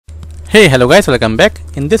Hey, hello guys, welcome back.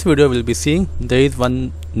 In this video we'll be seeing there is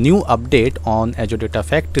one new update on Azure Data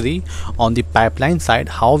Factory on the pipeline side,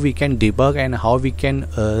 how we can debug and how we can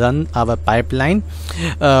run our pipeline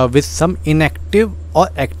with some inactive or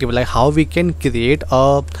active, like how we can create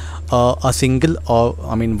a single or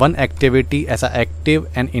one activity as a active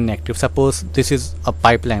and inactive. Suppose this is a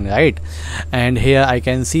pipeline, right? And here I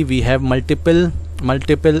can see we have multiple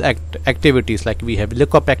activities, like we have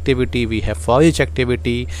lookup activity, we have for each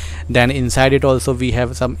activity, then inside it also we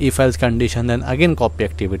have some if else condition, then again copy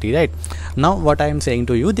activity, right? Now what I am saying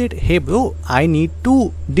to you that, hey bro, I need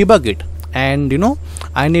to debug it, and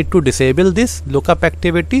I need to disable this lookup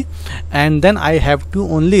activity, and then I have to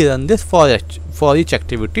only run this for each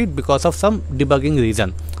activity because of some debugging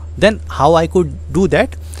reason. Then how I could do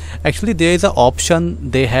that? Actually there is an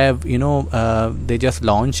option they have, they just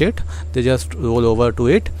launch it, they just roll over to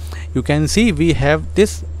it. You can see we have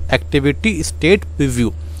this activity state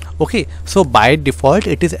preview. Okay, so by default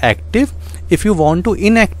it is active. If you want to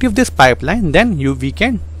inactive this pipeline, then we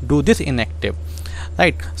can do this inactive,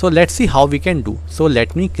 right? So let's see how we can do. So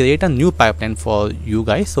let me create a new pipeline for you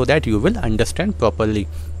guys so that you will understand properly.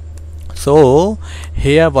 So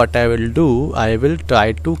here what I will do, I will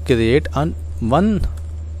try to create one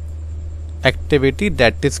activity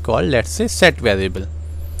that is called, let's say, set variable.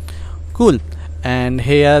 Cool. And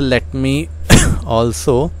here let me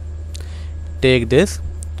also take this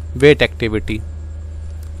wait activity.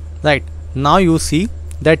 Right, now you see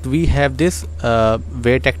that we have this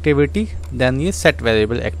wait activity, then is set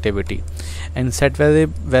variable activity, and set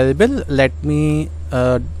variable, let me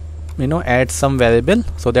add some variable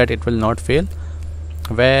so that it will not fail.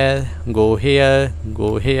 Where go here,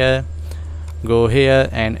 go here, go here,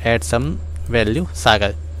 and add some value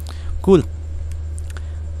sagar. Cool.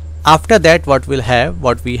 After that what we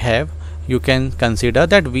have, you can consider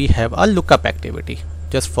that we have a lookup activity,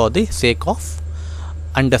 just for the sake of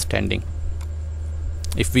understanding.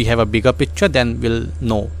 If we have a bigger picture, then we'll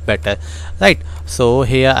know better, right? So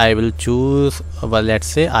here I will choose, well, let's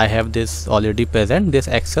say I have this already present, this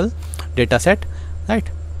Excel dataset, right?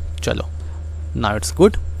 Chalo, now it's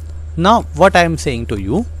good. Now what I am saying to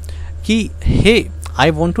you, ki hey, I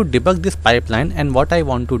want to debug this pipeline, and what I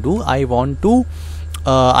want to do, I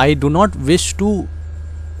do not wish to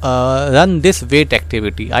run this wait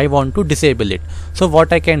activity. I want to disable it. So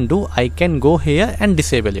what I can do, I can go here and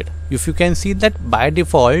disable it. If you can see that by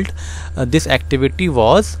default this activity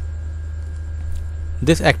was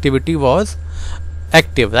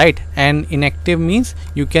active, right? And inactive means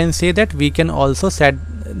you can say that we can also set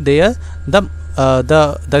there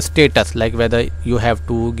the status, like whether you have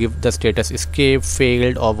to give the status escape,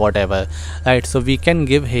 failed, or whatever, right? So we can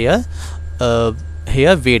give here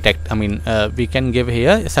wait we can give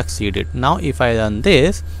here succeeded. Now if I run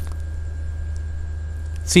this,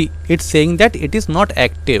 see, it's saying that it is not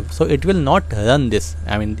active, so it will not run this,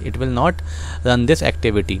 it will not run this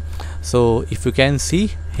activity. So if you can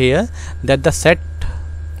see here that the set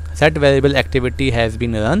variable activity has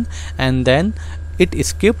been run, and then it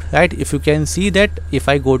skipped, right? If you can see that if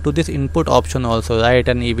I go to this input option also, right,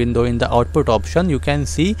 and even though in the output option you can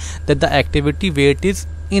see that the activity wait is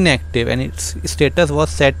inactive and its status was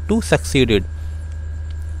set to succeeded.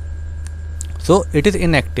 So it is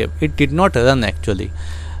inactive, it did not run actually.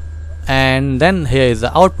 And then here is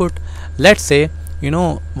the output. Let's say,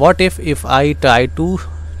 what if I try to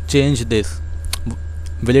change this,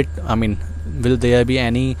 will there be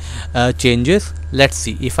any changes? Let's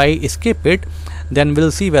see. If I skip it, then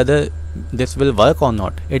we'll see whether this will work or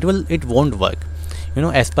not. It won't work,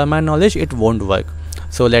 as per my knowledge it won't work.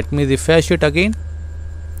 So let me refresh it again.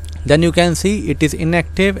 Then you can see it is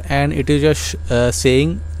inactive, and it is just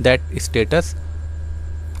saying that status.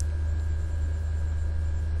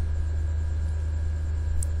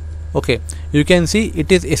 Okay, you can see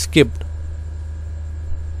it is skipped.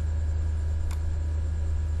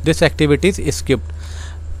 This activity is skipped,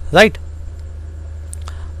 right?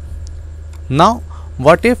 Now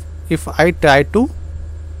what if I try to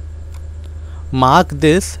mark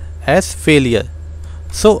this as failure?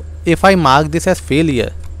 So if I mark this as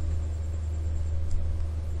failure,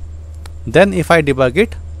 then if I debug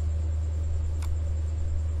it,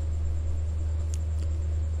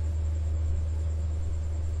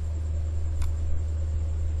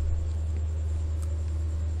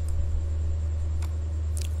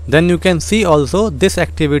 then you can see also this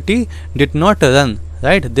activity did not run,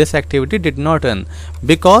 right? This activity did not run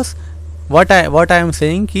because what I am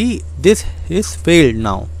saying ki this is failed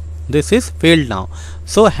now. This is failed now.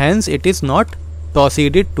 So hence it is not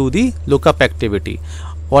proceeded to the lookup activity.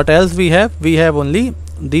 What else we have? We have only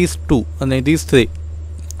these three.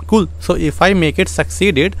 Cool. So if I make it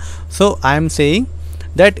succeeded, so I am saying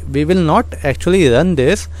that we will not actually run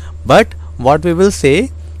this, but what we will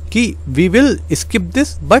say ki we will skip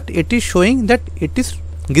this, but it is showing that it is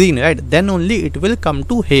green, right? Then only it will come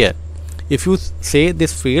to here. If you say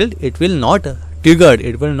this failed, it will not triggered,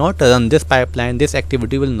 it will not run this pipeline, this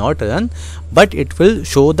activity will not run, but it will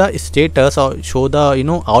show the status or show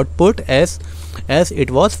the output as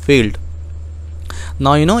it was failed.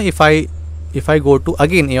 Now if I go to,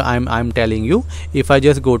 again I'm telling you, if I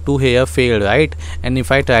just go to here failed, right, and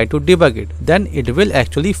if I try to debug it, then it will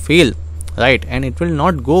actually fail, right, and it will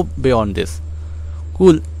not go beyond this.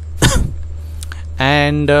 Cool.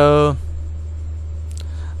 And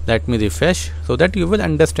let me refresh so that you will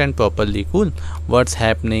understand properly. Cool, what's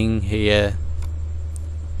happening here.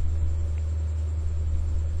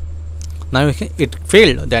 Now it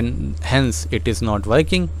failed, then hence it is not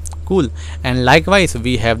working. Cool. And likewise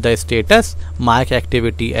we have the status mark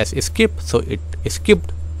activity as skip, so it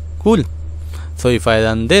skipped. Cool. So if I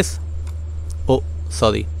run this, oh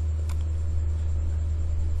sorry,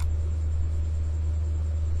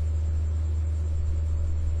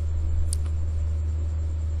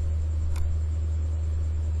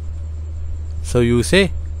 so you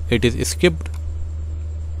say it is skipped.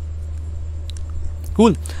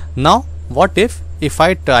 Cool. Now what if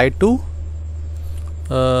I try to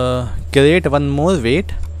create one more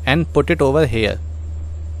wait and put it over here.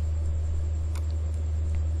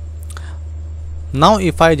 Now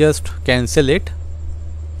if I just cancel it,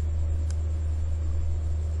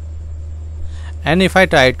 and if I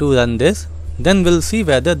try to run this, then we'll see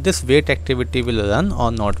whether this wait activity will run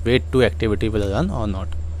or not, wait 2 activity will run or not.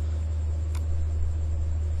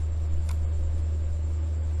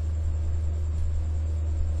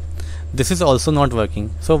 This is also not working.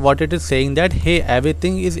 So what it is saying that hey,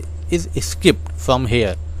 everything is skipped from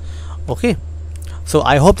here. Okay, so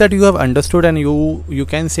I hope that you have understood, and you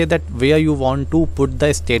can say that where you want to put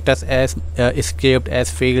the status as skipped,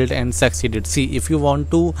 as failed, and succeeded. See, if you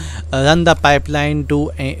want to run the pipeline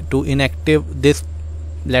to inactive this,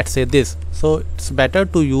 let's say this, so it's better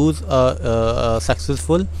to use a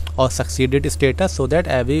successful or succeeded status, so that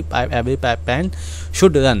every pipeline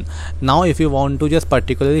should run. Now if you want to just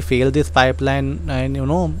particularly fail this pipeline, and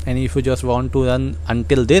and if you just want to run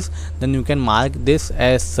until this, then you can mark this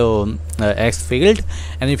as failed.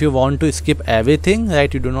 And if you want to skip everything,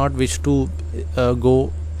 right, you do not wish to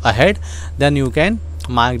go ahead, then you can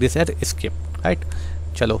mark this as skip, right.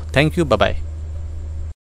 Chalo, thank you, bye bye.